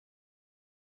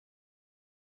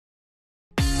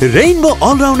Rainbow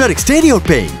allrounder exterior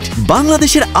paint,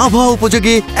 বাংলাদেশের আবহাওয়া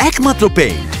উপযোগী একমাত্র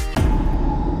পেইন্ট।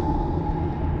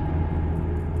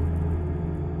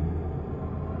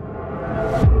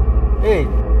 এই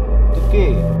তুই কে?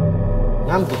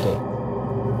 নাম কি তোর?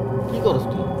 কি করস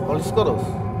তুই? পলিশ করস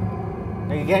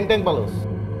নাকি গ্যাং ট্যাং পালস?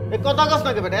 এই কথা কস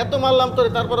না কে বেটা? এত মারলাম তোরে,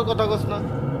 তারপরে কথা কস না।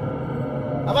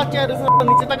 আবার চেয়ার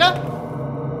নিচে টাকা।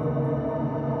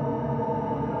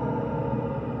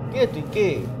 কে তুই কে?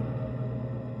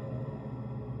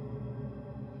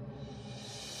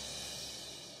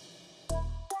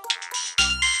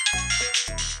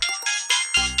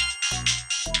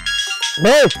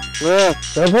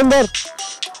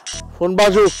 ফোন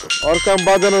বাজুক, ওর কাম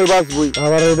বাজানোর বাজবই।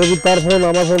 আবার এটা কি তার ফোন?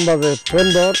 আমার ফোন বাজে। ফোন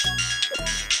ধর,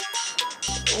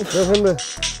 ফোন দে।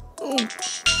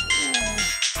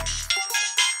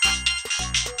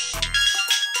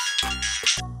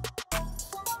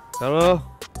 হ্যালো,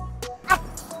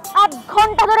 8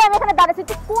 ঘন্টা ধরে আমি এখানে দাঁড়িয়েছি,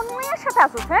 তুই কোন মেয়ের সাথে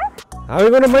আছিস? হ্যাঁ, আমি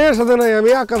কোনো মেয়ের সাথে নাই, আমি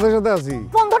আকাশের সাথে আছি।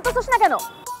 ফোন ধরতেছিস না কেন?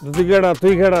 তুই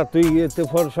কেডা? তুই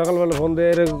ফোন সকালবেলা ফোন দে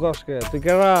এরকম কসকে? তুই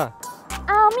কেডা?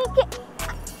 আমি কে?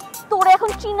 তোর এখন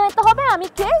চিনাইতে হবে আমি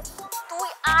কে। তুই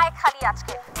আয় খালি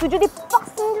আজকে। তুই যদি 5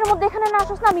 মিনিটের মধ্যে এখানে না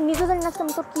আসিস না, আমি নিজে জানি না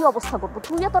আমি তোর কি অবস্থা করবো।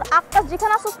 তুই আর তোর আকাশ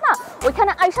যেখানে আসিস না,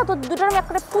 ওইখানে আইসা তোর দুটোর আমি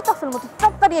একটা পুতাসের মতো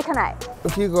চটকারি এখানে আয়।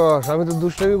 কি কস? আমি তো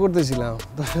দুষ্টামি করতেছিলাম,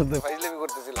 তোর সাথে ফাইজলামি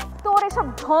করতেছিলাম। তোর এসব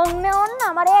ঢং নেওয়ার না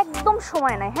আমার একদম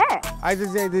সময় নাই। হ্যাঁ,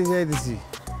 আইতেছি।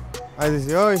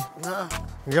 ওই না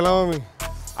গেলাম আমি,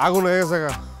 আগুন হয়ে গেছে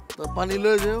গা। তো পানি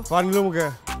লয়ে যাও। পানি লো মুখে,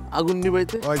 আগুন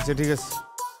নিবাইতে। আচ্ছা ঠিক আছে।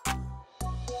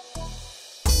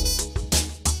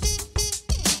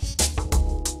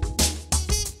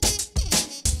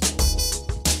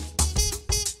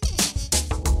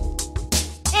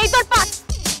 এই তোর পাঁচ।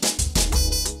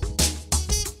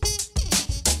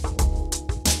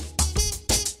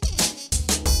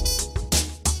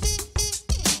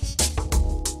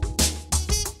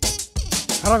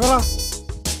 খারা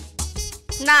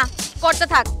না করতে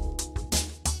থাক।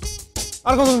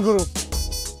 আর কতক্ষণ করু?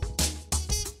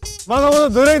 মাথা মতো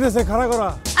ধরেই দিতেছে খাড়া করা।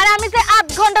 আর আমি যে 8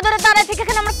 ঘন্টা ধরে দাঁড়ায় থেকে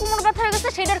এখানে আমার কোমর ব্যথা হয়ে গেছে,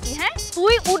 সেটার কি? হ্যাঁ,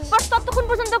 তুই উঠবস ততক্ষণ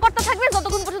পর্যন্ত করতে থাকবি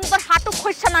যতক্ষণ পর্যন্ত তোর হাঁটু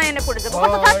খইসা না এনে পড়ে যাবে।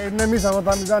 করতে থাক। এমনি মিস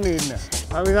আমি জানি না,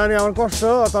 আমি জানি আমার কষ্ট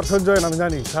তোর সহ্য হয় না, আমি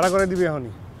জানি। খাড়া করে দিবি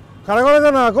এখনই, খাড়া করে দে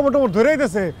না। কোমর টোমর ধরেই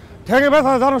দিতেছে, ঠ্যাঙে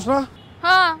ব্যথা জানোস না?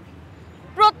 হ্যাঁ,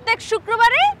 প্রত্যেক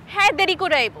শুক্রবারে হ্যাঁ দেরি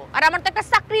করে আইবো। আর আমার তো একটা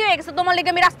চাকরি হয়ে গেছে, তোমার লেগে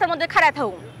আমি রাস্তার মধ্যে খাড়া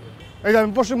থাকুম। এই যে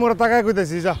আমি পশ্চিম মোড়ে তাকায়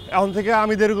কইতেছি, যা এখন থেকে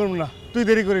আমি দেরি করব না, তুই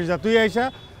দেরি করিস। যা তুই আইসা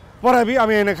পড়াবি,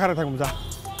 আমি এনে খাড়া থাকবো। যা।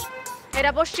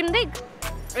 এটা পশ্চিম দিক,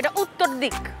 এটা উত্তর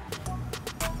দিক।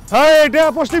 হ্যাঁ এটা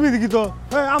পশ্চিম দিকই তো।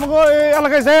 হ্যাঁ আমাকে এই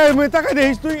এলাকায় যাই আমি তাকাই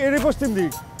দেখিস, তুই এর পশ্চিম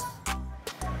দিক।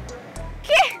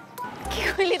 কি কি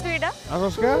কইলি তুই? এটা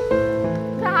আসস কে?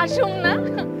 আসুম না।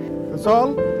 চল।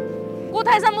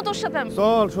 কোথায় যাবো তোর সাথে? আমি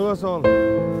চল সোজা চল।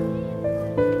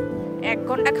 1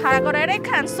 ঘন্টা খাড়া করে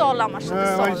রেখান চল আমার সাথে।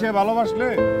 হ্যাঁ, চল। সে ভালোবাসলে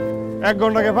 1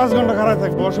 ঘন্টাকে 5 ঘন্টা খাড়া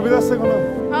থাকবো, অসুবিধা আছে কোনো?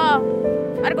 হ্যাঁ,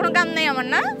 আর কোনো কাম নেই আমার।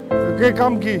 না কে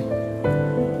কাম? কি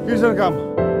কিসের কাম?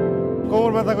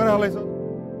 কোমর ব্যথা করে হালাইছ।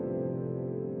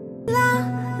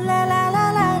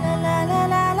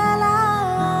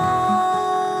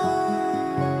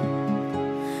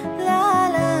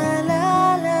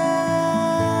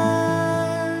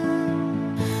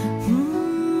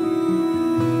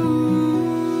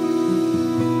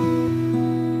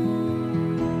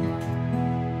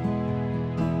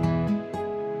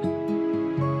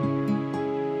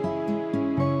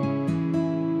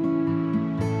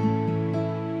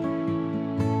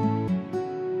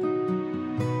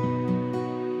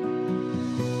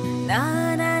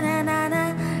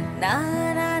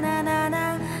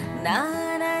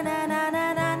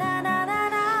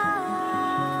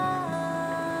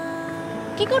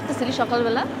 কি করতেছিলি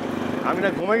সকালবেলা? আমি না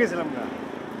ঘুমাই গেছিলাম না।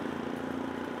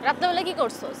 রাত্রেবেলা কি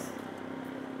করছস?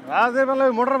 রাতের বেলা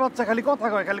ওই মোটর বাচ্চা খালি কথা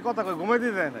কয়, ঘুমাই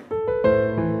দিয়ে যায় না।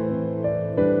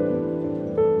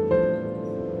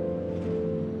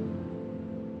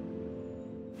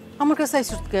 আমার কাছে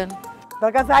আইসুস কেন?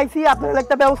 তার কাছে আইসি, আপনারা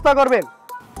একটা ব্যবস্থা করবেন।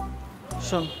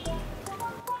 শোন,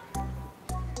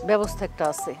 ব্যবস্থা একটা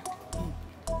আছে।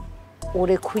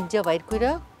 ওরে খুঁজা বাইর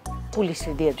কইরা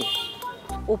পুলিশে দিয়ে দে।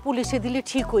 ও পুলিশে দিলে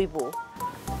ঠিক হইব।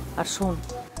 আর শোন,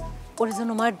 ওরে যেন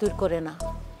মারধর করে না।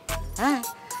 হ্যাঁ,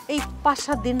 এই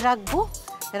 5-7 দিন রাখবো,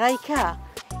 রাইখা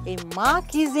এই মা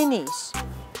কি জিনিস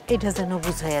এটা যেন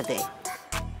বুঝাইয়া দেয়।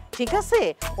 ঠিক আছে?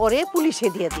 ওরে পুলিশে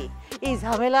দিয়ে দি। এই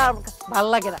ঝামেলা আর ভাল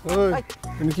লাগে না।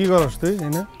 তুমি কি করস তুই?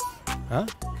 হ্যাঁ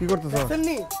কি করতেছ?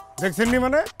 দেখছেন নি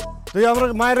মানে? তুই আমার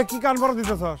মায়ের কি কান পড়া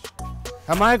দিতেছস?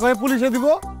 হ্যাঁ মায়ে কয়ে পুলিশে দিব।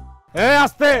 এই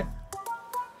আস্তে,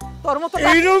 তোর মতো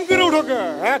এইরকম করে উঠো কে?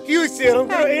 হ্যাঁ কি হইছে?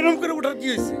 এরকম করে উঠার কি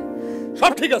হইছে?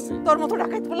 সব ঠিক আছে। তোর মতো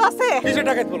ডাকাত বলা আছে? কিসে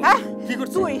ডাকাত বলো? হ্যাঁ? কি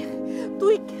করছিস?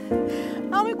 তুই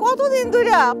আমি কতদিন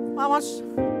ধরে আমার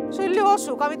শরীরে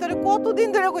অসুখ, আমি তোরে কতদিন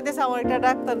ধরে কইতেছি আমার একটা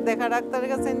ডাক্তার দেখা, ডাক্তারের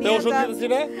কাছে নিয়ে যা। ওষুধ দিতেছি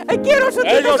না? এই কি ওষুধ?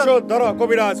 এই ওষুধ ধরো,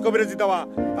 কবিরাজি দাও।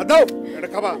 দাও, এটা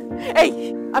খাবা। এই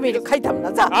আমি এটা খাইতাম না,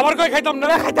 যা। আবার কই খাইতাম না?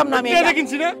 খাইতাম না আমি। এটা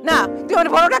কিনছি না? না, তুই আমার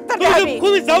বড় ডাক্তার দেখাবি।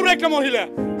 খুবই যাওরা একটা মহিলা।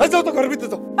 এই যাও তো ঘরের ভিতরে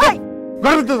যাও। এই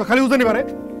ঘরের ভিতরে যাও, খালি উজানি পারে।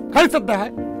 খালি সব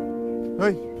দেখায়।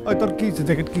 ওই তোর কি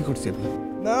জ্যাকেট কি করছিস?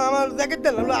 না আমার জ্যাকেট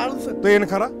দেন আমরা আরো তুই এনে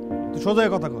খারা, তুই সোজা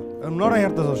কথা কর, নড়াই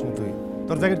হারতে যাস না তুই।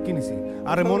 তোর জ্যাকেট কিনেছি,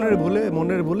 আরে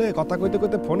মনের ভুলে কথা কইতে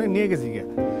কইতে ফোনে নিয়ে গেছি গিয়া।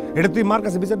 এটা তুই মার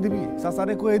কাছে বিচার দিবি?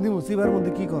 চাচারে কই দিব সিবার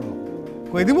মধ্যে কি করো,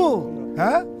 কই দিব?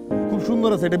 হ্যাঁ খুব সুন্দর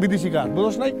আছে, এটা বিদেশি কাঠ,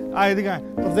 বুঝছ নাই? আয় এদিকে আয়,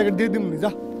 তোর জ্যাকেট দিয়ে দিবনি,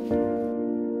 যা।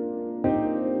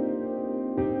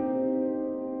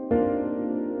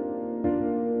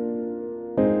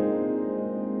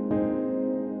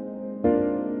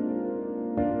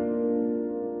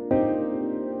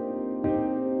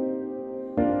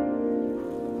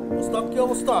 কি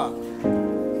অবস্থা?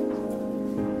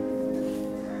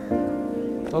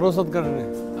 তোর ওস্তাদ কারণে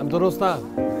আমি তোর ওস্তাদ।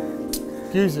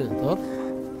 কি হয়েছে তোর?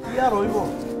 কি আর হইব,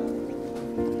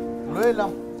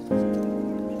 রইলাম।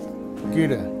 কি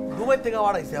রে? দুবাই থেকে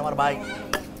পাঠাইছে আমার ভাই,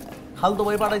 খালতো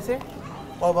ভাই পাঠাইছে।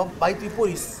 ও ভাই তুই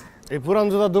পড়িস। এই পুরান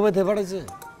জুতা দুবাই থেকে পাঠাইছে?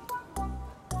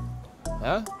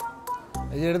 হ্যাঁ,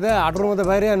 এই যে এটা আটোর মধ্যে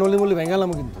বাইরে নলিমলি ভেঙালাম,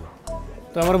 কিন্তু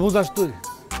তুই আমার বুঝাস তুই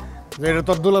যে এটা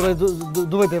তোর দুলাভাই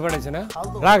দুবাই থেকে পাঠাইছে না?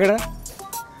 রাখ এটা।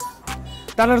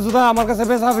 টানের জুতা আমার কাছে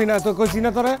বেচাবি না, তুই কইছি না?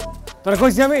 তোরা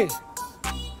কইছি আমি?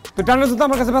 তুই টানের জুতা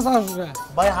আমার কাছে বেচা আসিস না?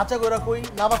 ভাই হাঁচা করে কই,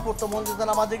 নামাজ পড়তে মসজিদে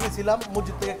নামাজে গেছিলাম,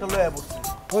 মসজিদ থেকে একটা লয়া পড়ছি।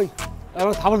 ওই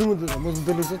এবার খাবার দিব মসজিদ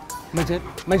দিয়েছে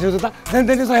মেছের জুতা হেন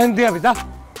দিয়ে হেন দিয়ে যা।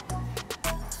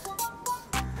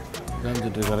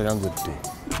 গাঞ্জুটি করে গাঞ্জুটি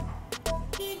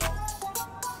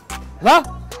যা।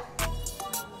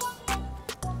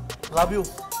 Love you.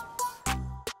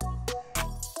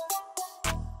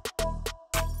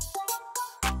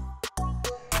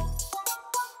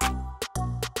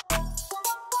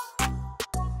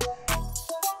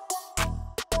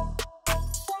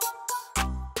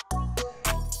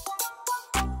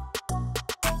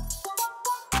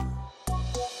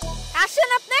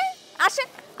 আসেন আপনি, আসেন।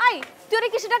 আই তুই ওরে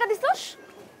কিসে টাকা দিছস?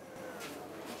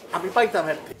 আমি পাইতাম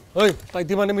এর থেকে। ওই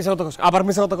পাইতি মানে মিশা কথা কস, আবার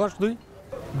মিশা কথা কস তুই?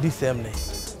 দিছে এমনি।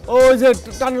 ওই যে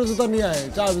টানের জুতা নিয়ে আয়,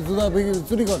 জুতা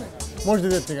চুরি করে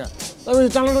মসজিদের থেকে। তবে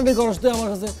টানাটানি করস তুই আমার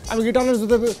কাছে। আমি কি টানের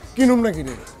জুতা কিনুম না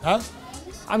কিনে? হ্যাঁ,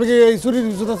 আমি কি এই চুরির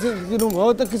জুতা কিনুম?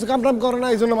 হয়তো কিছু কাম টাম করে না,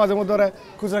 এই জন্য মাঝে মধ্যে ওরা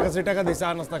খুচরা কাছে টাকা দিয়েছে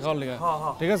আর নাস্তা খাওয়ার লেগে।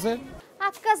 ঠিক আছে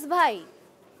আকাশ ভাই,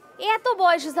 এত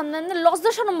বয়স হয়েছে আপনার,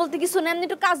 লজ্জা শরম বলতে কিছু নেই, আপনি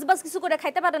একটু কাজ বাজ কিছু করে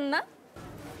খাইতে পারেন না?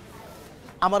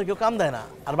 আমার কেউ কাম দেয় না,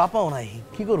 আর বাপাও নাই,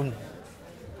 কি করুন?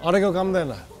 অনেকেও কাম দেয়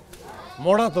না,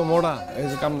 মোড়া তো মোড়া, এই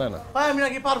যে কাম দেয় না। ভাই আমি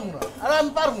নাকি পারবো না? আরে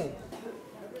আমি পারবো।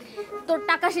 তোর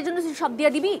টাকা সেজন্য তুই সব দিয়া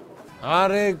দিবি?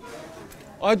 আরে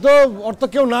হয়তো ওর তো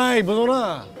কেউ নাই, বুঝো না?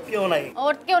 কেউ নাই,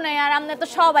 ওর কেউ নাই, আর আপনার তো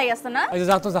সবাই আছে না? এই যে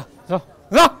যা তো যা যা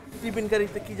যা। টিফিন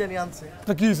কারিতে কি জানি আনছে।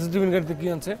 তো কি হয়েছে? টিফিন গাড়িতে কি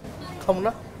আনছে? খাবো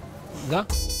না। যা।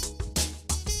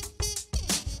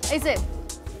 এই যে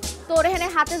তোর এখানে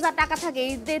হাতে যা টাকা থাকে,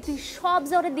 এই যে তুই সব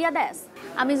যে ওরে দিয়া দেস।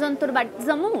 আমি যখন তোর বাড়িতে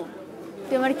যাবো,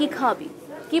 তুই আমার কি খাওয়াবি,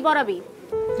 কি পরাবি?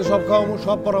 তো সব খাওয়ামো,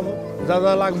 সব পরামো, যা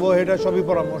যা লাগবো এটা সবই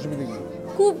পরামো, অসুবিধা কি?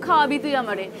 খুব খাওয়াবি তুই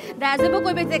আমারে। দেখা যাবো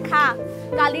কইবে যে খা,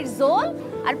 কালির ঝোল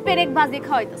আর পেরেক ভাজি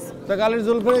খাওয়াইতেছ। তা কালের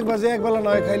জল ফেরে বাজে একবেলা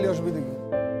নয় খাইলে অসুবিধা কি?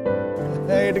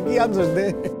 এটা কি আনছিস দে?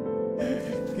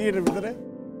 কি এটার ভিতরে?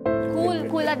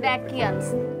 খুল আর দেখ কি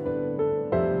আনছে।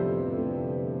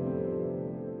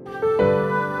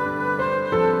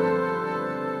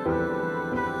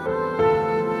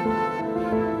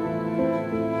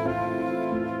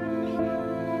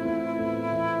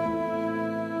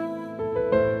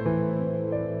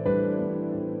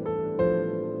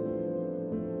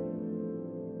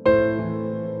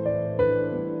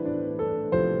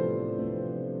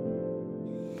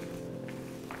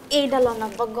 এই ডালো না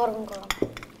গরম গরম।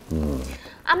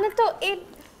 আপনি তো এই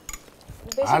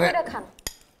বেশি করে খান।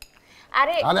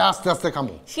 আরে আস্তে আস্তে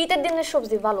খামো। শীতের দিনের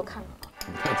সবজি ভালো খান।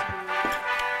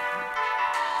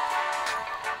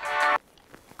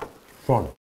 শোন,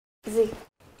 জি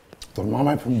তোর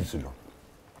মামায় ফোন দিছিল,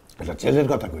 এটা ছেলের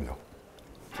কথা কইল।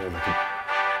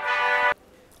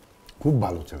 খুব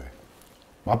ভালো ছেলে,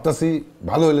 ভাবতাছি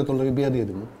ভালো হইলে তোর লাগে বিয়া দিয়ে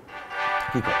দেবো।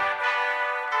 কি কর?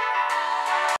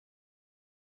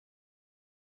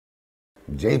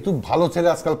 যেহেতু ভালো ছেলে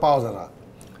আজকাল পাওয়া যায় না,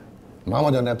 মামা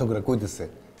জানে এত করে কইতেছে,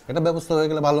 এটা ব্যবস্থা হয়ে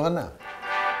গেলে ভালো হয় না?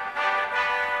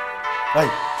 এই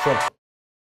শোন,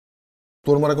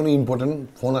 তোর মানে কোনো ইম্পর্টেন্ট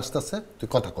ফোন আসতেছে, তুই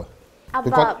কথা কর।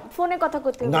 আব্বা ফোনে কথা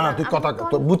কইতে না না তুই কথা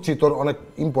তোর বুঝছি, তোর অনেক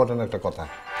ইম্পর্টেন্ট একটা কথা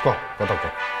কথা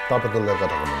কর, তারপর তোর লগে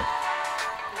কথা বলবো।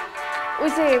 ওই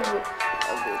যে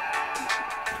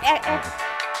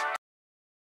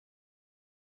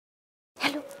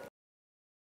হ্যালো,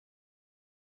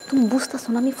 তুমি বুঝতেছো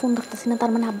না আমি ফোন ধরতেছি না,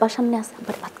 তার মানে আব্বার সামনে আছে,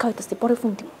 আব্বার ভাত খাওয়াইতেছি, পরে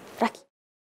ফোন দিই, রাখি।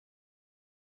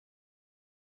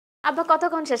 আব্বা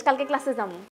কতক্ষণ শেষ? কালকে ক্লাসে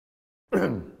যাবো।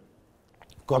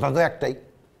 কথা তো একটাই,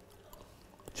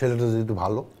 ছেলেটা যদি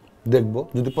ভালো দেখবো,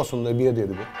 যদি পছন্দ হয় বিয়ে দিয়ে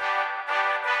দেবো।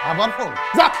 আবার ফোন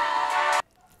যা,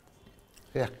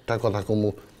 একটা কথা কমু,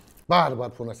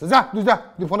 বারবার ফোন আসছে, যা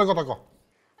তুই ফোনে কথা কর।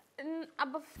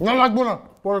 আব্বা না লাগবো না,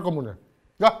 পরে কমু না,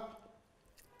 যা।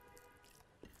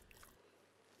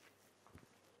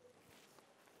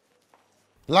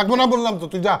 লাগবো না বললাম তো,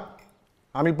 তুই যা,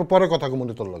 আমি পরে কথা কমু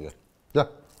তোর লগে, যা।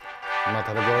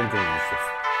 মাথাটা গরম করে দিচ্ছিস।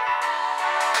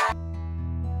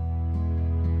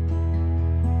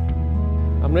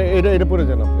 আপনি এটা পরে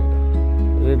যান, আপনি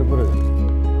এটা পরে যান।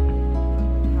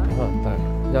 হ্যাঁ তাই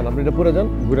যান, আপনি এটা পরে যান,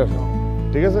 ঘুরে আসুন,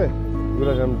 ঠিক আছে? ঘুরে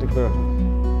আসুন, ঠিক করে আসুন।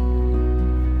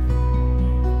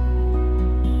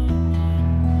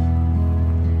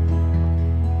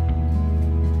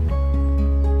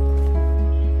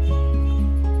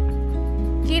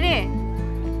 কি রে,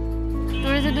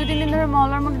 তোর যে 2-3 দিন ধরে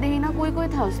মহল্লার মধ্যে দেখি না, কই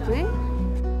থাকস তুই?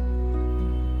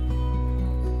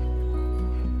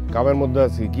 কামের মধ্যে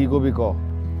আছি, কি কবি ক।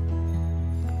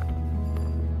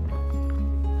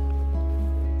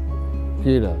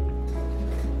 কি না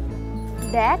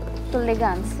দেখ তোর লেগে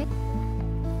আনছি।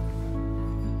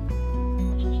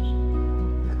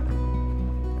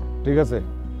 ঠিক আছে,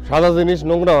 সাদা জিনিস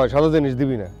নোংরা হয়, সাদা জিনিস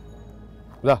দিবি না,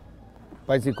 যা।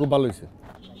 পাইছি, খুব ভালো হয়েছে।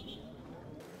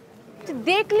 তুই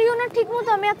দেখলিও না ঠিক মতো,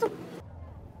 আমি এত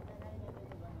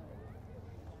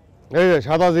এই যে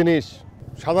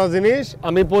সাদা জিনিস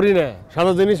আমি পরি না,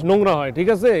 সাদা জিনিস নোংরা হয়, ঠিক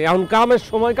আছে? এখন কামের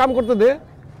সময় কাম করতে দে,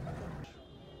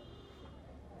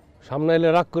 সামনে এলে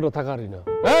রাগ করে থাকারই না।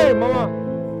 এই মামা,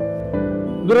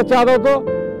 দূরে চা দাও তো,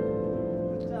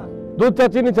 দুধ চা,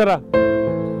 চিনি ছাড়া।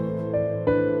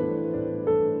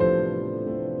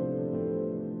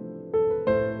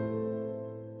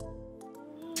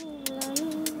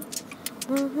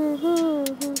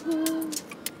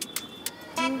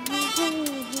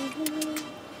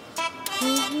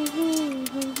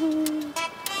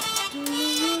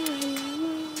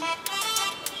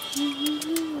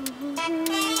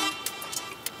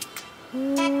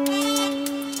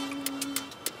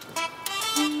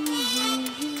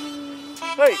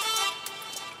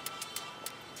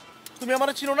 তুমি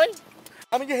আমার চিনো নাই?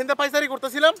 আমি যে হেন্দা পাইসারি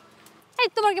করতেছিলাম। এই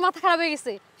তোমার কি মাথা খারাপ হয়ে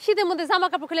গেছে? শীতের মধ্যে জামা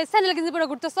কাপড় খুলে স্যান্ডেল গেঞ্জি পরে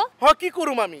ঘুরতেছো? হ্যাঁ কি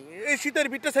করুম আমি, এই শীতের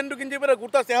ভিতরে স্যান্ডো গেঞ্জি পরে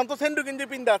ঘুরতেছি। এখন তো স্যান্ডো গেঞ্জি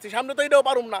পিনতে আছি, সামনে তো এটাও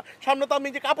পারুম না, সামনে তো আমি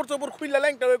যে কাপড় চোপড় খুললে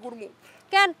ল্যাংটা হয়ে ঘুরমু।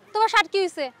 কেন, তোমার শার্ট কি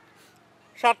হয়েছে?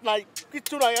 শার্ট নাই,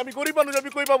 কিচ্ছু নাই, আমি গরিব মানুষ, আমি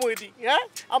কই পাবো এটি? হ্যাঁ,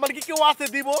 আমার কি কেউ আছে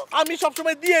দিব? আমি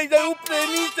সবসময় দিয়েই যাই, উপরে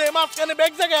নিচে মাঝখানে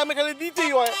ব্যাগ জায়গায় আমি খালি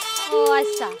দিতেই হয়। ও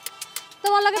আচ্ছা,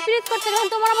 তোমার লাগে পিরিত করতে গেলে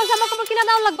তোমার আমার জামা কাপড় কিনা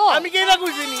দাও লাগবো? আমি কি এটা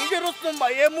কইছিনি? এই যে রোস্তম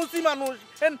ভাই এ মুসি মানুষ,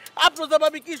 আফরোজা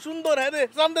ভাবি কি সুন্দর, হ্যাঁ রে,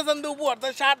 চান্দে চান্দে উপহার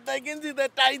দেয়, শার্ট দেয়, গেঞ্জি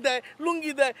দেয়, টাই দেয়,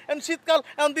 লুঙ্গি দেয়, শীতকাল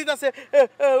এখন দিতেছে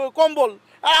কম্বল,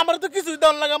 আর আমার তো কিছুই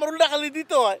দেওয়ার লাগে, আমার উল্টা খালি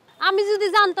দিতে হয়। আমি যদি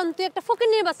জানতাম তুই একটা ফকির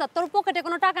নিয়ে বাসা, তোর পকেটে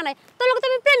কোনো টাকা নাই, তোর লগে তো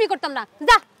আমি প্রেমই করতাম না।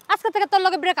 যা, আজকে থেকে তোর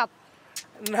লগে ব্রেকআপ।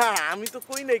 না আমি তো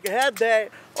কই নাই, হ্যাঁ দেয়,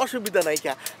 অসুবিধা নাই,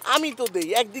 কে আমি তো দেই,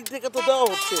 একদিক থেকে তো দেওয়া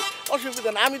হচ্ছে, অসুবিধা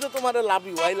নাই, আমি তো তোমার love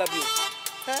you, I love you.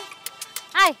 হ্যাঁ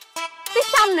আয়, তুই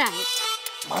সামনে আয়।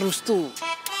 মানুষ তো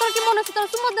তোর কি মনে হচ্ছে তোর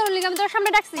সুমত দেওয়ার লিগে আমি তোর সামনে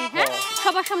ডাকছি? হ্যাঁ,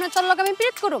 সবার সামনে তোর লগে আমি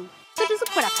পিরিত করুম? তুই চুপ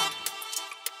করে রাখ।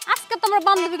 আজকে তো আমরা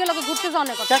বান্ধবীকে লগে ঘুরতে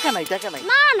যাওয়ার কথা। টাকা নাই, টাকা নাই।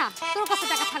 না না, তোর কাছে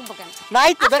টাকা থাকবো কেন?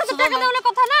 নাই তো, দেখছো টাকা দেওয়ার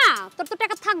কথা না, তোর তো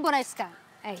টাকা থাকবো না আজকে।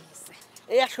 এই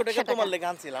এই 100 টাকা তোমার লেগে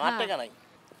আনছিলাম, আর টাকা নাই।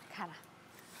 খারাপ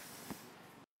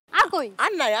আর কই?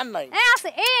 আর নাই, আর নাই। এই আছে,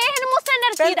 এই এখানে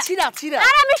মোস্টাইনার ছিড়া ছিড়া,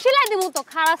 আর আমি সেলাই দিমু তো,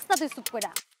 খারাস্তা তুই চুপ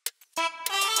কইরা।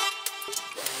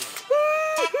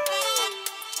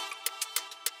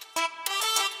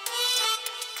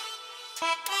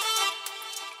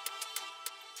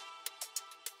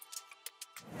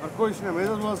 আর কইস না,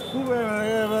 মেজাজ মাছ খুব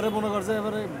এবারে মনে করছে,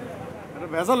 এবারে এটা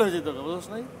ভেজাল হয়ে যেত, বুঝছ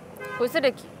নাই? হইছেটা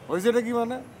কি? হয়েছেটা কি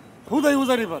মানে? হুদাই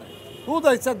উজারি পারে,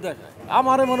 হুদাই চাঁদ দেখায়,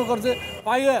 আমারে মনে করছে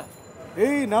পাইয়া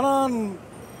এই নানান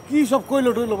কি সব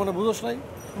কইলো টইলো, মানে বুঝছ নাই?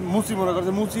 মুচি মনে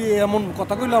করছে, মুচি এমন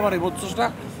কথা কইলো আমার, এই বুঝছটা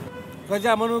যে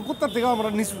আমার কুত্তার থেকে আমরা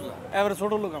নিচু যা, এবারে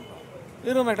ছোট লোক আমরা,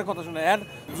 এরকম একটা কথা শুনে। আর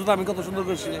যদি আমি কত সুন্দর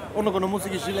করে শিলে, অন্য কোনো মুচি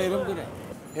কি শিলে এরকম করে,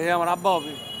 হে আমার আব্বা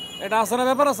হবে, এটা আছে না,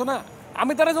 ব্যাপার আছে না।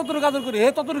 আমি তারা যতটুকু আদর করি, হে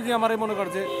ততটুকু আমার মনে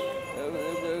করছে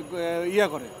ইয়া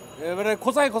করে, এবারে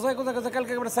খোঁচাই খোঁচাই খোঁচাই খোঁচাই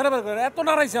কালকে এবারে সেরে বের করে এত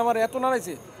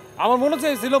নাড়াইছে আমার মনে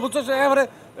চাইছিল বুঝছো এবারে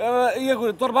ইয়ে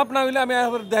করি তোর বাপ না হইলে আমি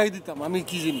এবারে দেখাই দিতাম আমি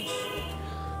কি জিনিস।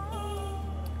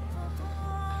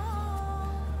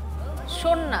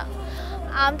 শোন না,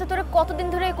 আমি তো তোরে কতদিন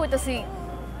ধরে কইতাছি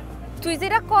তুই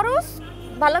যেটা করস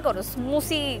ভালো করস,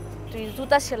 মুসি তুই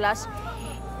জুতা সেলাস,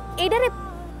 এইটারে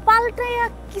পাল্টাইয়া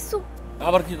কিছু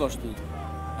আবার কি করস তুই?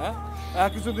 হ্যাঁ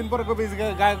কিছুদিন পরে কবি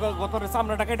গায়ে গতরে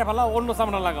সামনাটা কেটে ফেলা অন্য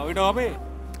সামনা লাগাও, এটা হবে?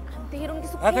 এরকম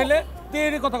কিছু হ্যাঁ তাইলে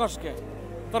তুই কথা কস কে?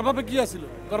 তোর বাপে কি আছিল?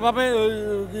 তোর বাপে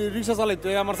রিক্সা চালাইতো,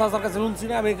 আমার চাচার কাছে শুনছি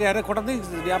না আমি খোটা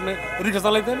দিয়েছি আপনি রিক্সা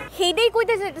চালাইতেন। সেইটাই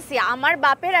কইতে চাইতেছি, আমার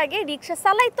বাপের আগে রিক্সা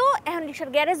চালাইতো, এখন রিক্সার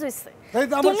গ্যারেজ হইছে। তাই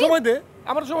তো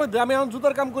আমার সময় দে আমি এখন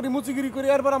জুতার কাম করি, মুচিগিরি করি,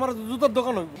 এরপর আমার জুতার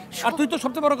দোকান হইব। আর তুই তো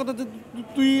সবচেয়ে বড় কথা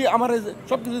তুই আমার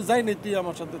সবকিছু যাই নাই, তুই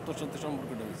আমার সাথে তোর সাথে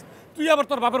সম্পর্কটা হয়েছে, তুই আবার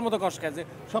তোর বাপের মতো কষ্ট খায় যে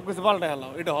সবকিছু পাল্টে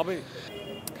হেলাও, এটা হবে?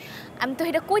 আমি তো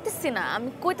এটা কইতেছি না, আমি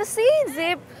কইতেছি যে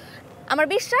আমার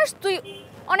বিশ্বাস তুই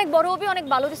অনেক বড় হবি, অনেক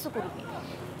ভালো কিছু করবি,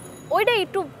 ওইটা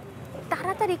একটু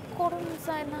তাড়াতাড়ি করুন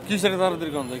যায় না? কি সেটা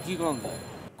তাড়াতাড়ি কোন যায়? কি কোন যায়?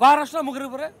 কার আসলো মুখের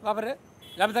উপরে বাপরে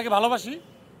আমি তাকে ভালোবাসি?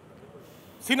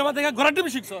 সিনেমা দেখে ঘোড়া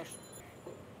টিভি শিখছস?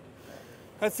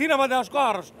 হ্যাঁ সিনেমা দেখাস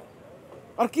কার আসলো?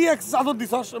 আর কি এক চাদর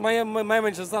দিছস মায়া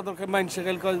মানুষের চাদর,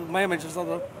 মায়া মানুষের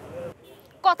চাদর?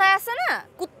 কথায় আছে না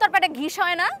কুত্তার পেটে ঘিস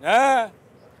হয় না? হ্যাঁ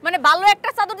মানে ভালো একটা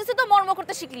চাদর দিছি তো মর্ম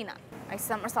করতে শিখলি না।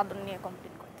 আইসা আমার চাদর নিয়ে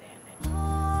কমপ্লিট করতে,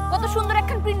 কত সুন্দর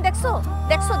একখান প্রিন্ট দেখছো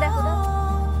দেখছো দেখো দেখো।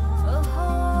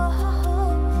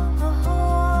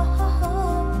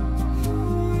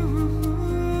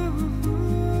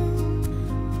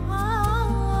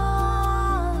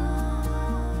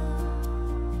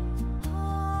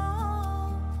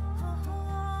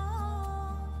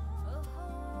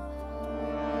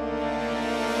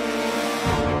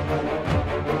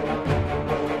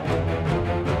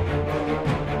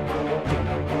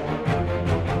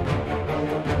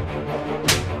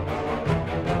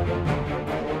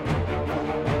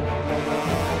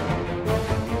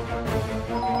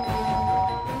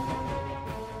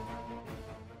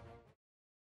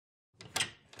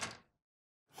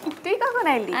 তুই কখন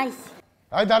আইলি?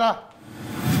 আই দাঁড়া,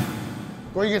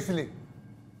 কই গেছিলি?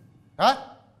 হ্যাঁ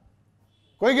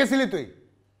কই গেছিলি তুই?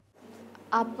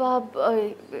 আব্বা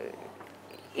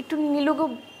একটু নীলুগো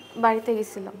বাড়িতে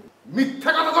গেছিলাম।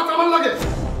 মিথ্যা কথা কথা আমার লাগে?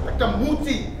 একটা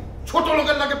মুচি ছোট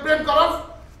লোকের লাগে প্রেম করস,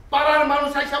 পাড়ার মানুষ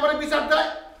আইসা আমারে বিচার দেয়,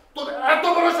 তোর এত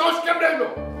বড় সাহস কেমনে হইলো?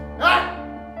 হ্যাঁ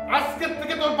আজকের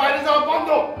থেকে তোর বাইরে যাওয়া বন্ধ,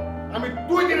 আমি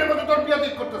 2 দিনের মধ্যে তোর বিয়ে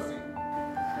ঠিক করতেছি।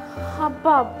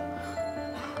 আব্বা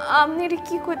আপনি এটা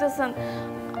কি কইতেছেন?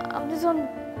 আপনি যখন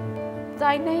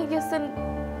যাই নাই গেছেন,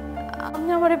 আপনি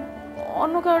আমার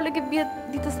অন্য কারোর লেগে বিয়ে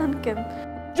দিতেছেন কেন?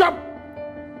 চুপ!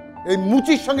 এই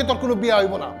মুচির সঙ্গে তোর কোনো বিয়ে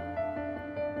হইব না।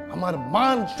 আমার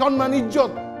মান সম্মান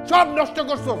ইজ্জত সব নষ্ট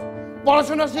করছস,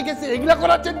 পড়াশোনা শিখেছি এগুলা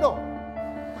করার জন্য।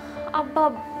 আব্বা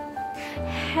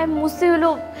হ্যাঁ মুসি হলো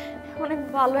অনেক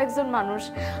ভালো একজন মানুষ,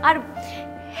 আর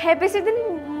হ্যাঁ বেশি দিন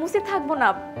মুসি থাকবো না,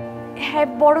 হ্যাঁ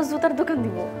বড় জুতার দোকান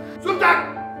দিব। চুপ থাক!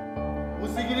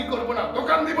 মুসিগিরি করব না,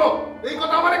 দোকান দিব, এই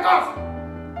কথা আমারে কস।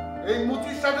 এই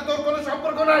মুচির সাথে তোর কোনো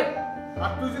সম্পর্ক নাই,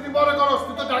 আর তুই যদি বড় করস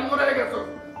তুই তো ডাঙ্গর হয়ে গেছস,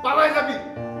 পালাই যাবি,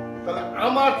 তাহলে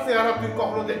আমার চেহারা তুই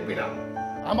কখনো দেখবি না,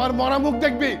 আমার মরা মুখ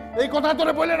দেখবি, এই কথা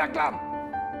তোরে বলে রাখলাম।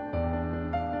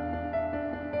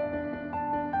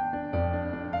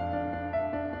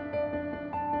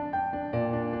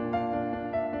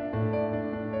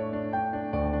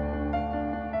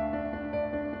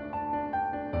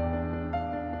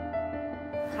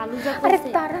 আরে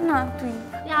তারা না, তুই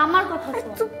আমার কথা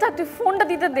শোন। চুপ থাক, তুই ফোনটা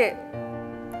দিতে দে।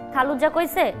 খালু যা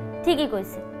কইছে ঠিকই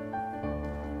কইছে।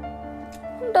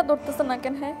 ফোনটা ধরতেছে না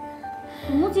কেন? হ্যাঁ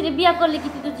মুচিরে বিয়া করলে কি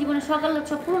তুই তোর জীবনে সকাল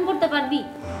সব পূরণ করতে পারবি?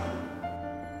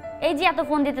 এই যে এত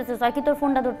ফোন দিতেছিস, আর কি তোর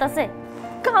ফোনটা ধরতেছে?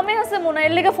 কামে আছে মনে হয়,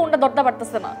 এর লেগে ফোনটা ধরতে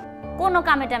পারতেছে না। কোনো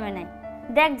কামে টামে নাই,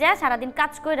 দেখ যা সারাদিন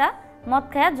কাজ কইরা মদ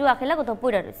খায়া জুয়া খেলা কোথাও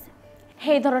পইরা রইছে।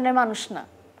 এই ধরনের মানুষ না,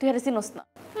 তুই আর চিনোস না।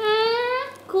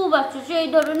 খুব আছো সেই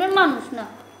ধরনের মানুষ না,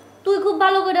 তুই খুব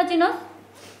ভালো করে চিনস।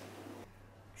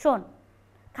 শোন,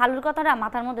 খালুর কথাটা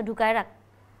মাথার মধ্যে ঢুকায় রাখ।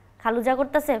 খালু যা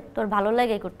করতেছে তোর ভালো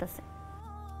লাগেই করতেছে,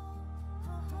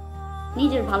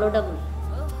 নিজের ভালোটা বল।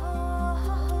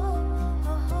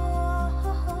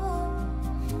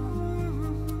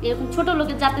 এরকম ছোট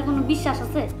লোকের জাতের কোনো বিশ্বাস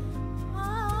আছে?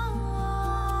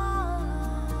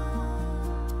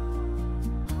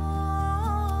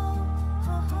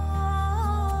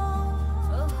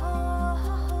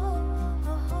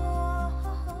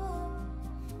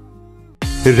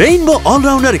 রেইনবো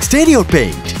অলরাউন্ডার এক্সটেরিয়র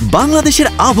পেইন্ট, বাংলাদেশের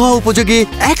আবহাওয়া উপযোগী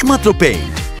একমাত্র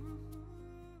পেইন্ট।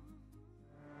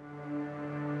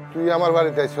 তুই আমার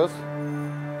বাড়িতে আইছস,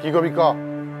 কি কবি ক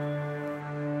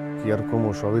কি আর কমু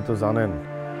সবই তো জানেন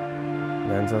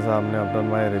চাচা আপনি আপনার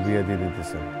মায়ের বিয়ে দিয়ে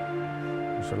দিতেছেন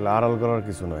আসলে আড়াল করার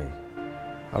কিছু নাই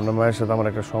আপনার মায়ের সাথে আমার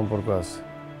একটা সম্পর্ক আছে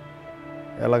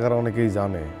এলাকার অনেকেই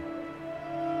জানে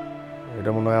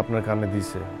এটা মনে হয় আপনার কানে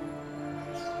দিছে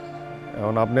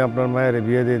এখন আপনি আপনার মায়ের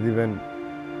বিয়ে দিয়ে দিবেন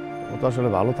ও তো আসলে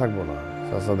ভালো থাকবো না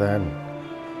চাচা দেখেন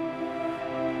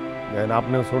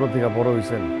আপনিও ছোট থেকে বড়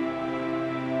হয়েছেন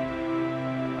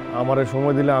আমার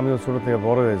সময় দিলে আমিও ছোট থেকে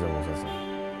বড় হয়ে যাবো চাচা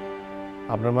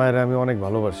আপনার মায়ের আমি অনেক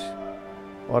ভালোবাসি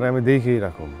ওরে আমি দেখেই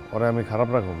রাখুন ওরে আমি খারাপ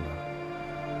রাখুন না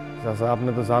চাচা আপনি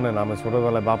তো জানেন আমি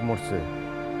ছোটবেলায় বাপ মরছে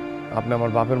আপনি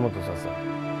আমার বাপের মতো চাচা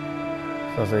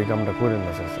চাচা এই কামটা করেন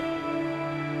না চাচা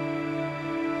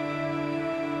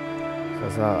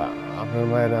চাচা আপনার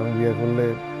মায়ের আমি বিয়ে করলে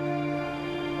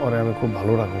ওরে আমি খুব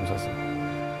ভালো রাখুন চাচা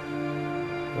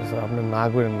চাচা আপনি না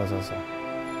করেন না চাচা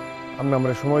আপনি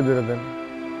আমরা সময় ধরে দেন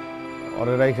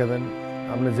ওরে রাইখে দেন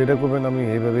আপনি যেটা করবেন আমি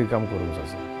এইভাবেই কাম করব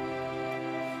চাচা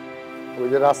ওই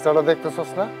যে রাস্তাটা দেখতেছস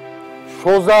না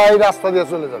সোজা এই রাস্তা দিয়ে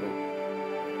চলে যাবে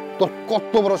তোর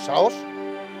কত বড় সাহস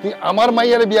তুই আমার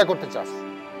মাইয়ারে বিয়া করতে চাস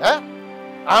হ্যাঁ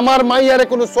আমার মাইয়ারে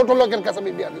কোনো ছোট লোকের কাছে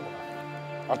আমি বিয়া দিব না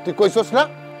আর তুই কইছস না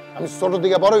আমি ছোট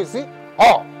থেকে বড় হইছি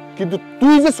কিন্তু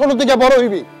তুই যে ছোট থেকে বড়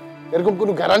হইবি এরকম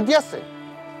কোনো গ্যারান্টি আছে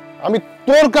আমি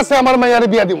তোর কাছে আমার মাইয়ারে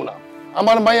বিয়া দিব না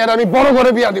আমার মাইয়ারে আমি বড়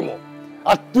ঘরে বিয়া দিব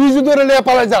আর তুই যদি ওরে নিয়ে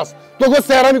পালাই যাস তোকে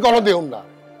স্যার আমি কোনো দেব না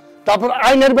তারপর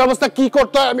আইনের ব্যবস্থা কি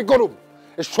করতে হয় আমি করুম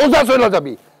সোজা চলে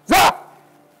যাবি যা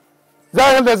যা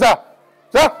যা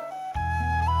যা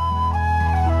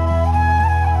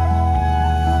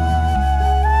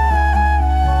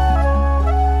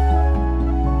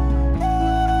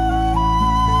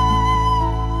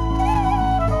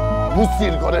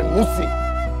মুসির ঘরের মুসি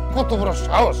কত বড়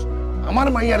সাহস আমার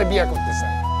মাইয়ারে বিয়া করতে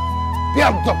চায়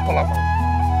বেয়াদব পোলাপান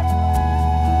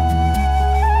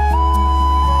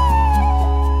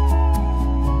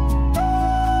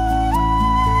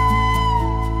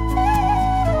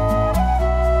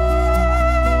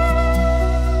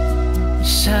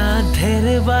সাধ্যের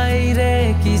বাইরে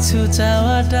কিছু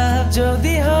চাওয়াটা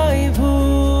যদি হয়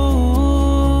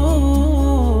ভুল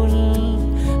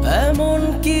এমন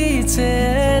কি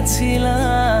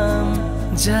চেয়েছিলাম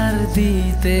যার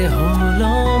দিতে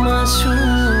হলো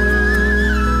মাসুল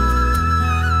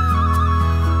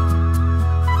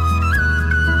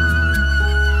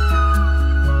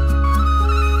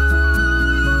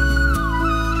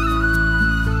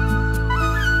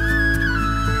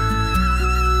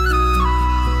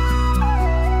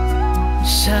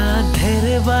সাধ্যের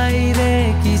বাইরে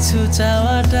কিছু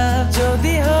চাওয়াটা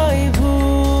যদি হয়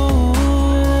ভুল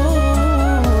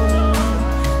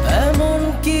এমন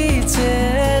কি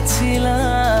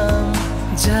চেয়েছিলাম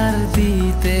যার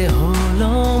দিতে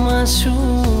হলো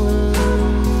মাসুল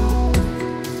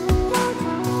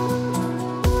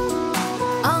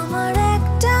আমার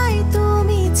একটাই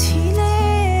তুমি ছিলে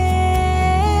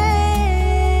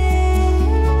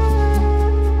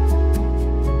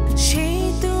সেই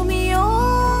তুমিও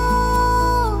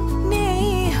নেই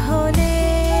হলে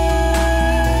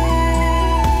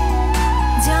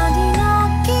জানি না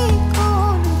কি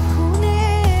কোন ভুলে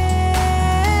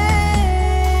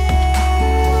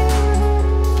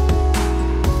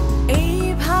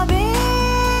এইভাবে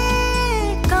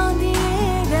কাঁদিয়ে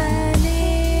গেলে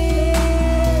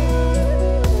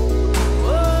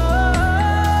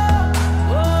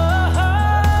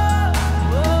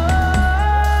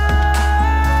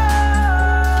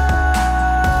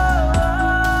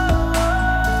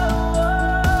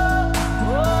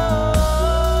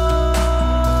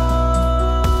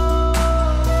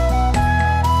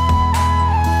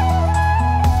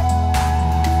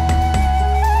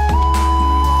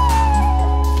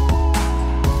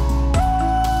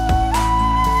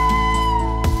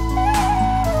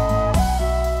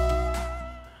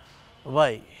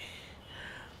ভাই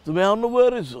তুমি এখনো বয়ে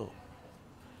রয়েছো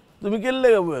তুমি কে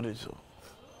লেগে বয়ে রয়েছো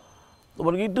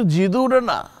তোমার কি একটু জিদু উঠে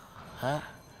না হ্যাঁ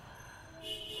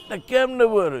এটা কেমনে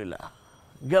বয়ে রইলা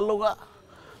গেল গা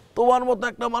তোমার মতো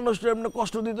একটা মানুষটা এমনি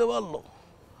কষ্ট দিতে পারলো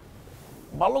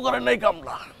ভালো করে নাই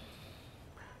কামলা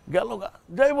গেল গা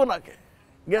যাইবো নাকে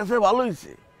গেছে ভালো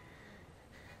হয়েছে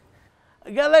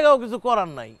গেলে গাও কিছু করার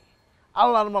নাই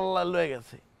আল্লাহর মাল্লা লয়ে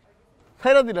গেছে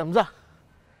ফেরা দিলাম যা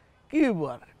কি হইব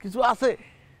আর কিছু আছে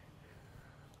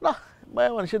না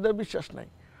মায়া মানুষের বিশ্বাস নাই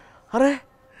আরে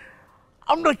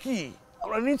আমরা কি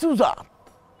আমরা নিচু জাত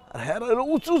আর হ্যাঁ হলো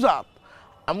উঁচু জাত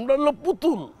আমরা হলো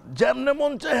পুতুল যেমনে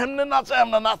মন চায় হেমনে নাচায়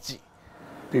আমরা নাচি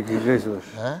তুই কি খাইছস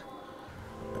হ্যাঁ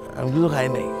আমি কিছু খাই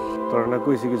নাই তোর না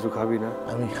কইছি কিছু খাবি না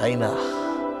আমি খাই না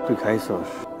তুই খাইছস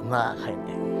না খাই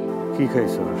নাই কি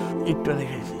খাইছস একটু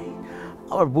খাইছি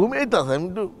আমার ঘুম এইতাছে, আমি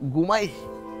একটু ঘুমাই।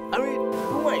 আমি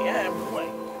ঘুমাই, হ্যাঁ ঘুমাই।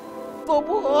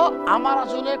 তবুও আমার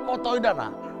আসলে কথা হইটা না,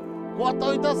 কথা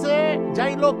হইতাছে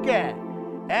যাই লোককে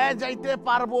এ যাইতে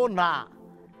পারবো না,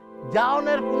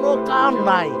 যাওনের কোনো কাম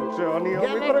নাই।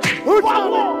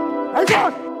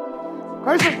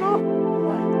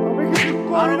 আমি কিছু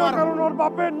করি না, কারণ ওর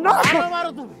বাপে না,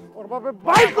 তুমি ওর বাপে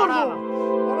বাই করবো।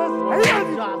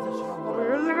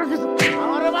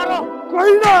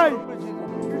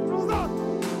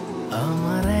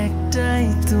 আমার একটাই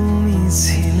তুমি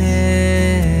ছিলে,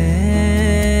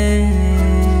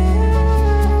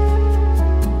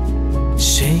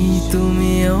 সেই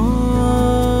তুমিও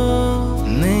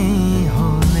নেই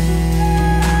হলে,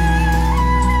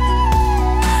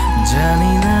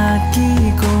 জানি না কি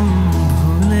কোন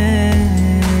ভুলে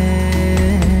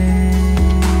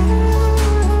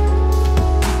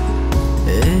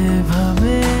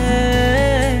এভাবে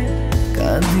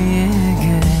কাঁদিয়ে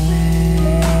গেলে।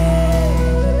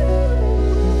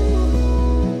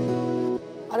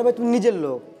 আরে ভাই তুমি নিজের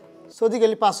লোক, সৌদি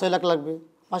গেলে 5-6 লাখ লাগবে,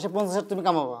 মাসে 50,000 তুমি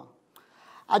কামাবা।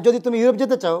 আর যদি তুমি ইউরোপ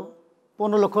যেতে চাও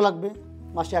 15 লক্ষ লাগবে,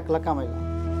 মাসে 1 লাখ কামাইলা।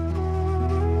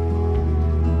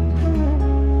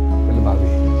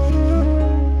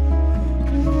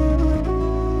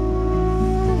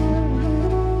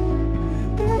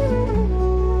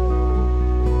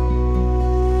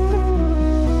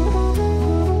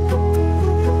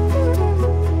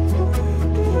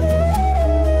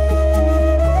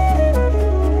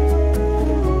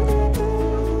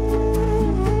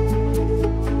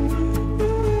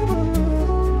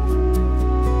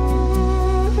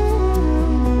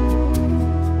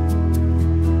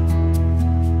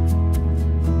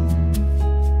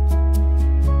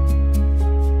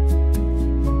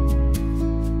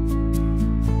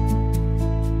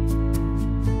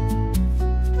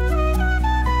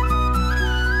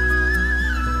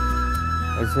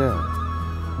 আচ্ছা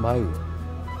ভাই,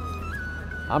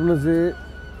 আপনি যে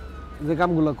যে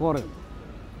কামগুলো করেন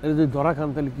এটা যদি ধরা খান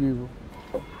তাহলে কি হইব?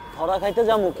 ধরা খাইতে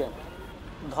যাবো কেন?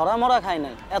 ধরা মরা খাই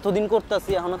নাই, এতদিন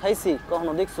করতেছি, এখনো খাইছি?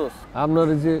 কখনো দেখছোস? আপনার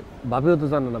এই যে ভাবিও তো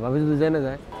জানে না, ভাবি যদি জানে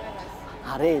যায়?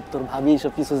 আরে তোর ভাবি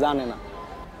এসব কিছু জানে না।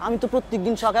 আমি তো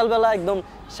প্রত্যেকদিন সকালবেলা একদম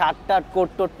শার্ট টাট কোট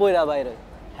টোট পইরা বাইরে,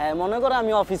 হ্যাঁ মনে করে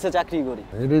আমি অফিসে চাকরি করি।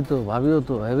 এটাই তো, ভাবিও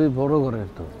তো হেভি বড় ঘরের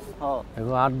তো,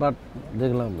 এখন 8 বার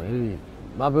দেখলাম হেভি,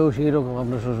 বাপেও সেই রকম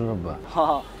আপনার শ্বশুর আব্বা।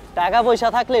 টাকা পয়সা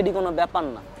থাকলে এটি কোনো ব্যাপার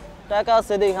না, টাকা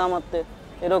আছে দেখে আমারতে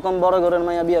এরকম বড় ঘরের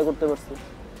মাইয়া বিয়ে করতে পারছি।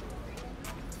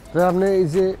 তো আপনি এই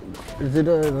যে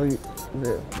যেটা ওই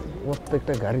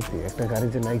প্রত্যেকটা গাড়িতে একটা গাড়ি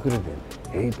যে নাই করে দেন,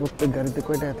 এই প্রত্যেক গাড়িতে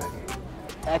কয় টাকা থাকে?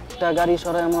 একটা গাড়ি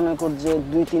সরাই মনে কর যে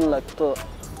 2-3 লাখ তো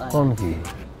কম কি?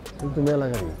 কিন্তু মেলা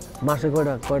গাড়ি, মাসে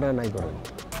কয়টা নাই করেন?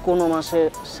 কোনো মাসে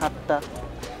 7টা,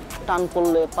 টান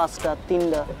পড়লে 5টা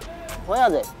 3টা হয়ে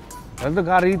যায়। তাহলে তো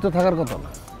গাড়ি তো থাকার কথা না।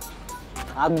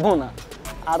 থাকবো না,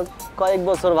 আর কয়েক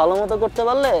বছর ভালো মতো করতে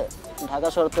পারলে ঢাকা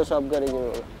শহরে সব গাড়ি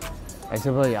যাবে। আচ্ছা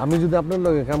ভাই, আমি যদি আপনার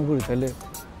লগে কাম করি তাহলে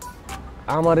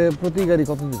আমারে প্রতি গাড়ি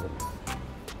কত দিবেন?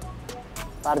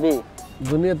 পারবি?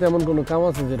 দুনিয়াতে এমন কোনো কাম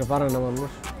আছে যেটা পারে না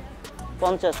মানুষ?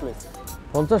 50 লাখ।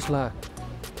 50 লাখ?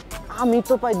 আমি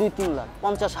তো পাই 2-3 লাখ,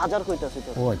 50,000 কইতাছি তো।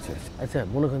 ও আচ্ছা আচ্ছা,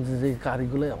 মনে করেন যে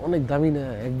গাড়িগুলো অনেক দামি না,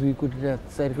 1-2 কোটি টাকা,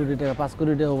 4 কোটি টাকা, 5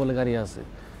 কোটি টাকা বলে গাড়ি আছে,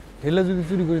 হেলে যদি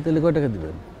চুরি করি তাহলে কয় টাকা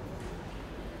দিবেন?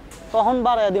 তখন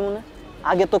বাড়াইয়া দিব না,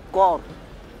 আগে তো কর,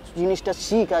 জিনিসটা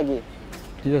শিখ আগে।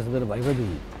 ঠিক আছে, তাহলে ভাইবা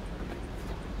দিবি।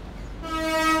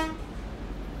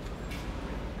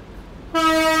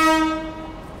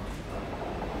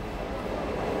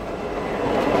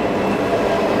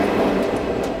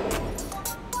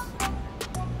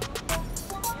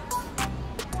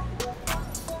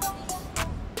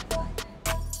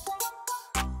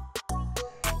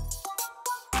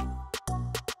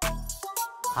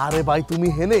 আরে ভাই তুমি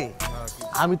হেনে,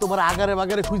 আমি তোমার আগারে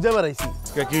বাগারে খুঁজে বেড়াইছি।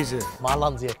 কি হয়েছে? মাল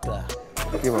আনছি একটা।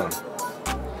 কি মাল?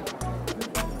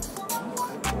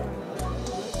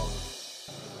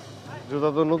 জুতা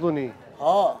তো নতুনই।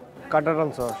 কাটা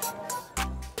টানছস?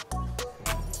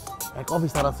 এক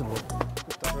অফিসার আছে বল।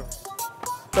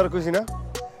 তোর কইছি না,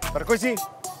 তোর কইছি,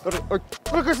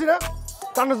 তোর কইছি না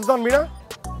কানে জুতা আনবি না।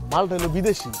 মালটা হলো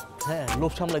বিদেশি, হ্যাঁ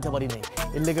লোভ সামলাইতে পারি নাই,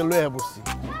 এর লেগে লয়ে পড়ছি।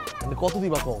 কত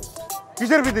দিবা কও?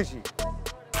 কিসের বিদেশি?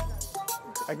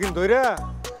 একদিন ধইরা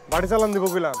বাড়ি চালান দিব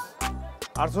কইলাম,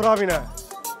 আর চোরাবি না।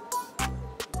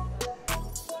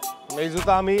 এই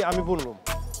জুতা আমি পরলাম।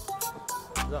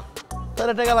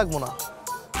 তাহলে টাকা লাগবো না।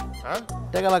 হ্যাঁ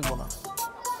টাকা লাগবো না।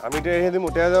 আমি টেহে দিব,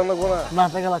 টেহে দেওয়া লাগবো না? না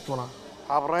টাকা লাগবো না।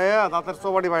 আপনারা দাঁতের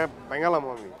চবাটি ভাঙালাম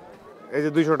আমি। এই যে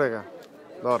 200 টাকা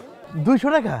ধর। 200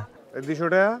 টাকা? এই 200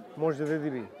 টাকা মসজিদে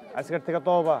দিবি। আজকের থেকে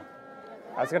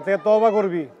তওবা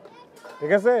করবি।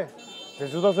 ঠিক আছে? যে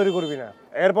জুতা চুরি করবি না,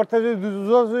 এরপর থেকে যদি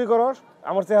জুতা চুরি করস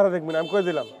আমার চেহারা দেখবি না, আমি কই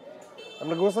দিলাম।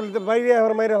 আমরা গোসলিতে বাইরে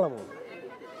আবার মাইরে এলাম।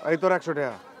 এই তোর 100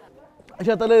 টাকা।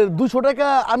 আচ্ছা তাহলে 200 টাকা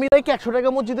আমি রাখি, 100 টাকা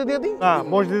মসজিদে দিয়ে দিই। না,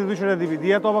 মসজিদে 200 টাকা দিবি,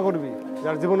 দিয়ে তবা করবি,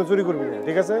 যার জীবনে চুরি করবি না,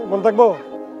 ঠিক আছে? মনে থাকবো?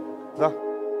 যা।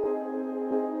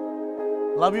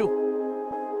 Love you.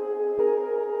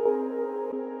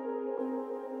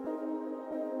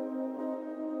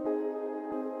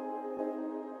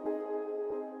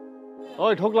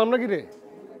 ওই ঠকলাম নাকি রে?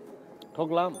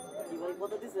 ঠকলাম।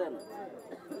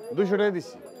 200 টাকা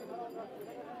দিছি।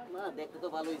 না দেখতে তো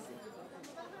ভালো হইছে।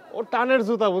 ও টানের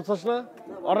জুতা, বুঝছস না?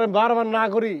 ওরে বারবার না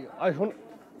করি। ওই শুন,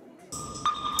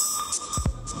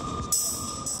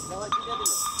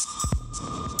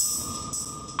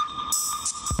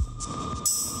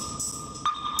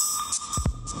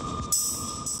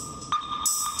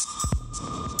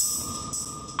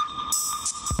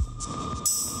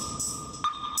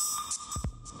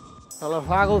 শালা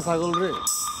পাগল ছাগল রে।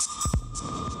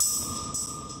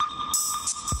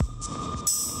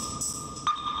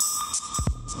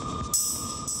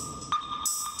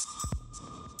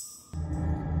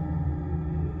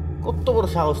 কত বড়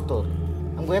সাহস তোর,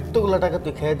 আমাকে এতগুলো টাকা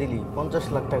তুই খেয়ে দিলি, 50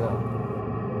 লাখ টাকা।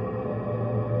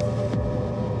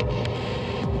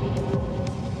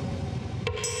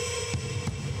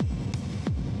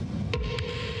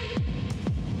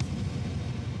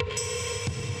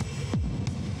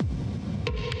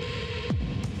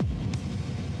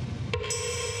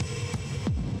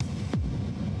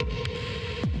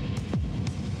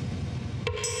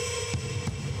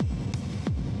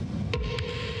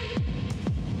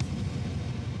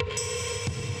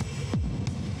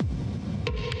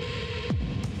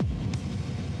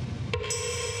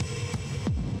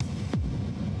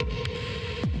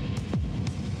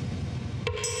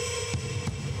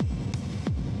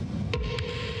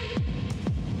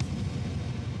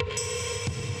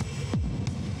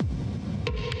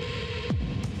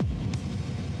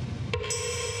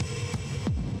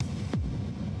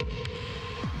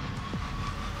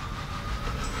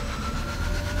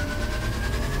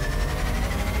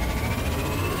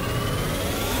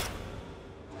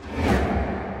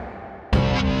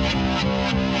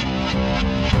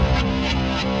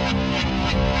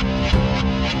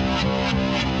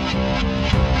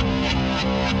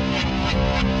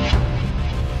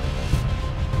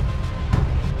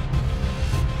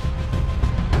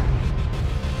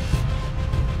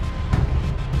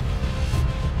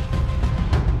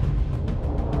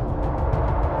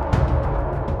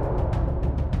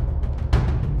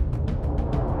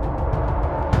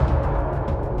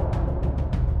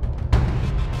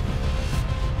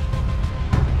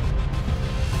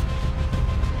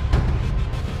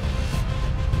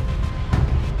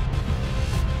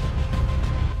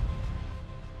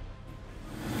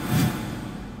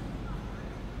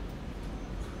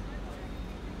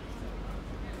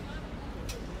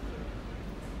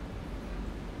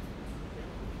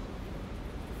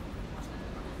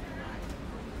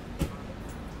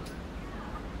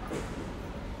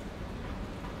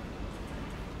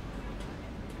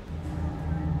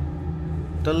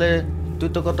 তাহলে তুই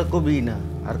তো কথা কবি না,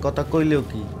 আর কথা কইলেও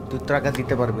কি তুই টাকা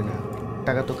দিতে পারবি না,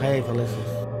 টাকা তো খাইয়াই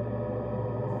ফেলেছিস।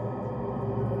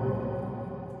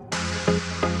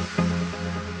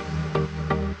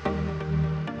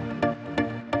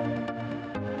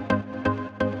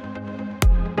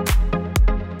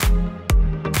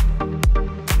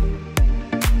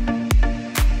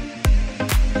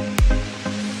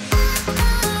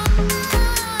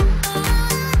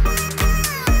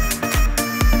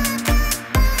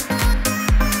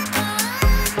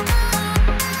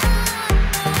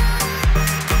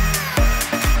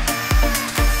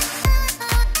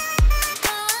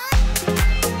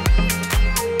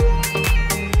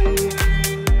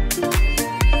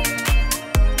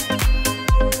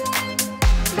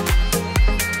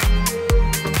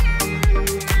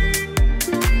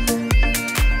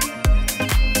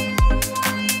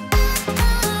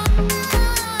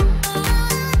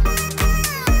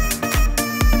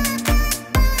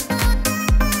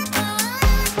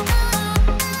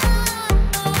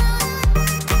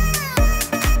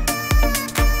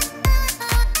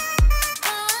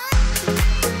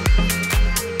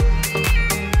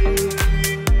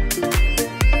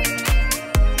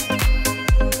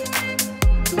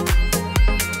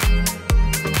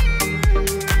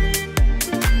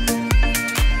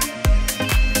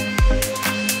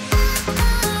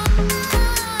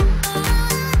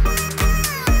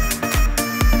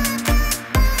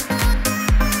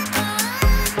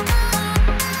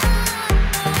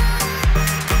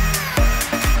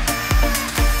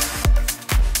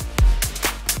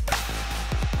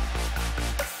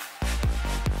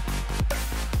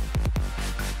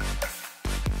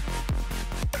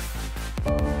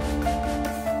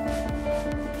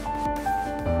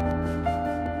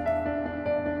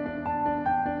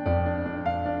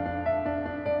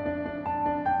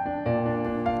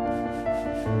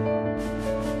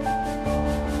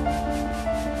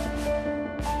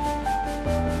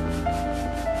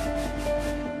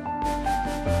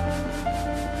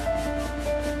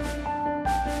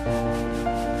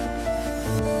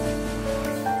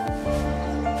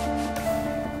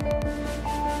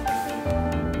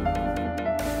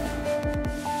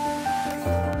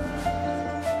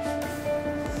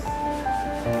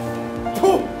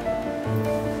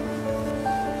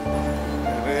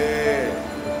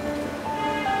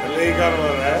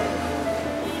 হ্যাঁ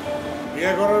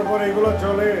বিয়ে করার পর এগুলো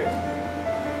চলে?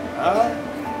 হ্যাঁ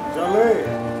চলে?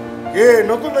 কে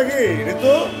নতুন নাকি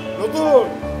ঋতু? নতুন?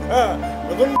 হ্যাঁ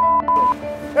নতুন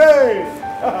এই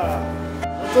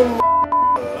নতুন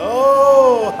ও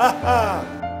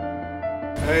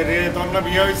এই রে তোর না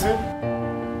বিয়ে হয়েছে,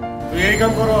 তুই এই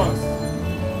কাম করস?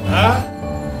 হ্যাঁ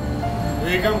তুই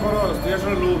এই কাম করস? তুই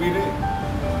আসলে লোভী রে।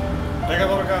 টাকা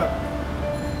দরকার,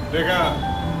 টাকা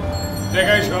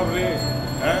টাকাই সব রে।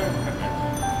 হ্যাঁ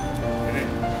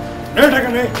নে টাকা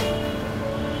নে,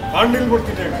 বান্ডিল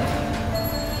ভর্তি টাকা।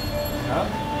 হ্যাঁ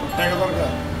টাকা দরকার,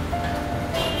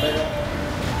 টাকা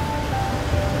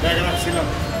টাকা রাখছিলাম,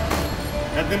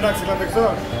 একদিন রাখছিলাম, দেখছ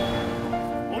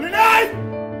বলি নাই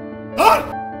ধর।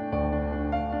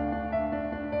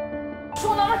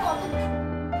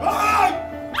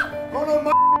 কোনো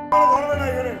ধরবে না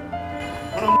এখানে,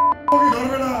 কোনো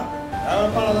ধরবে না, এমন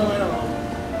পালা ধরবে না।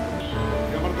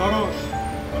 আমার ধরস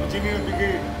আমি চিনি না দিকে।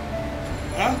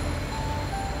 হ্যাঁ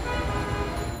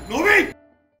নবী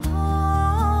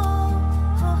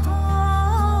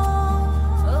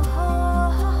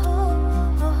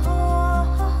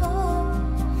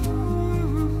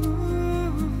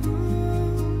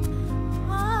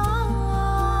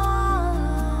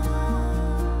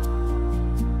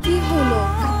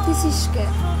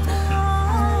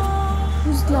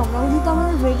বুঝলাম না, উনি তো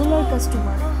আমাদের রেগুলার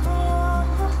কাস্টমার।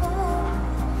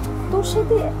 তোর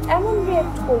সাথে এমন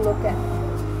রিঅ্যাক্ট করলো কেন?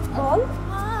 বল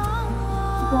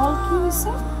বল কি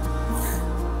হয়েছে?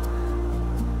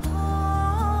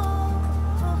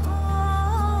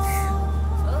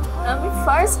 আমি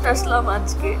ফার্স্ট আসলাম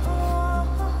আজকে,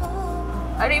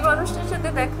 আর এই মানুষটার সাথে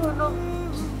দেখা হলো।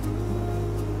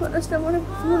 মানুষটা মনে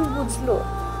ভুল বুঝলো।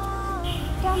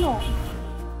 কেন?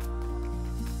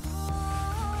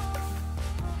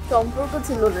 সম্পর্ক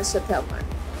ছিল ওনার সাথে আমার,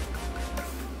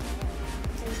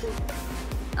 কিন্তু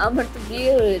আমার তো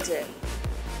বিয়ে হয়ে যায়।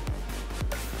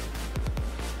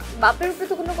 বাপের উপরে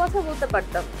তো কোনো কথা বলতে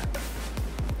পারতাম না,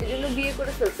 এই জন্য বিয়ে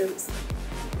করে ফেলতে হয়েছে।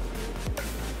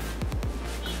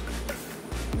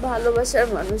 ভালোবাসার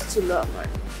মানুষ ছিল আমার,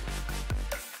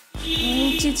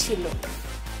 মুচি ছিল,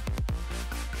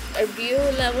 আর বিয়ে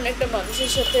হলো এমন একটা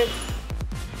মানুষের সাথে,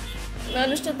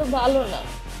 মানুষটা তো ভালো না।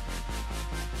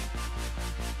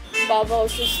 বাবা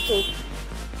অসুস্থ,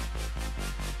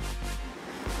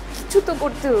 কিছু তো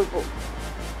করতে হবো।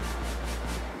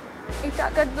 এই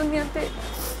টাকার দুনিয়াতে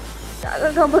টাকা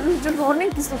কামানোর জন্য অনেক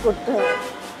কিছু করতে হবে।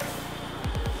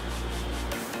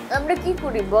 আমরা কি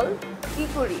করি বল, কি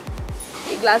করি?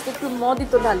 এই গ্লাসে একটু মদই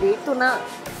তো ঢালি, এই তো না।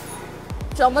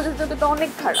 সমাজের চোখে তো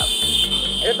অনেক খারাপ,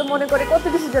 এটা তো মনে করে কত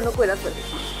কিছু যেন কইরা ফেলে।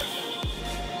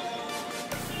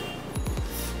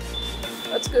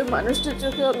 আজকে ওই মানুষটার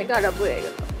চোখেও আমি খারাপ হয়ে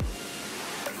গেল।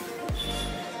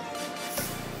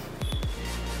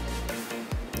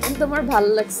 কিন্তু আমার ভালো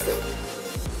লাগছে,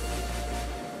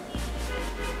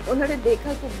 ওনারে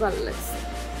দেখা খুব ভালো লাগছে।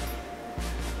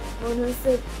 মনে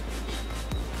হচ্ছে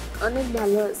অনেক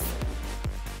ভালো আছে।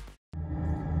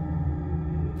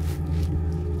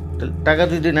 টাকা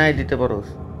যদি নাই দিতে পারো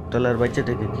তাহলে আর বাচ্চা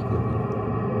থেকে কি করবি?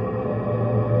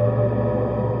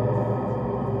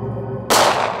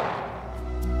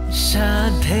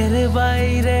 সাধ্যের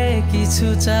বাইরে কিছু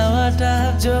চাওয়াটা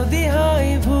যদি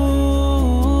হয়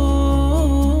ভুল,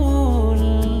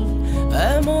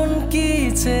 এমন কি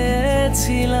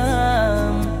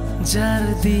চেয়েছিলাম যার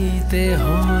দিতে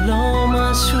হলো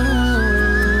মাসুল।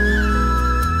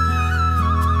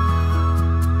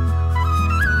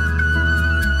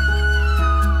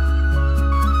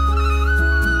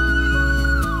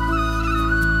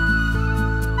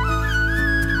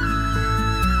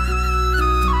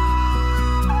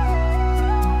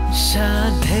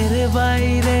 সাধ্যের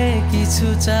বাইরে কিছু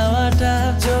চাওয়াটা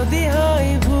যদি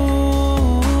হয় ভুল,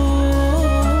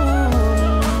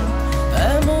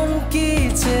 এমন কি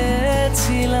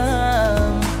চেয়েছিলাম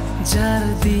যার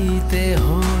দিতে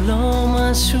হলো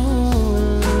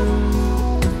মাসুল।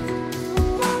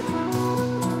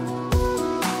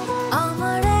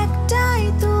 আমার একটাই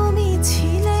তুমি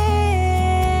ছিলে,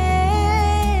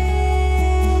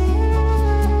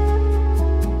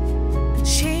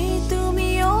 সেই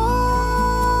তুমিও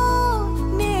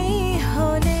নেই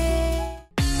হলে।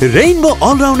 রেইনবো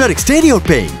অলরাউন্ডার এক্সটেরিয়র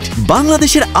পেইন্ট,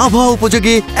 বাংলাদেশের আবহাওয়া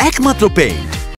উপযোগী একমাত্র পেইন্ট।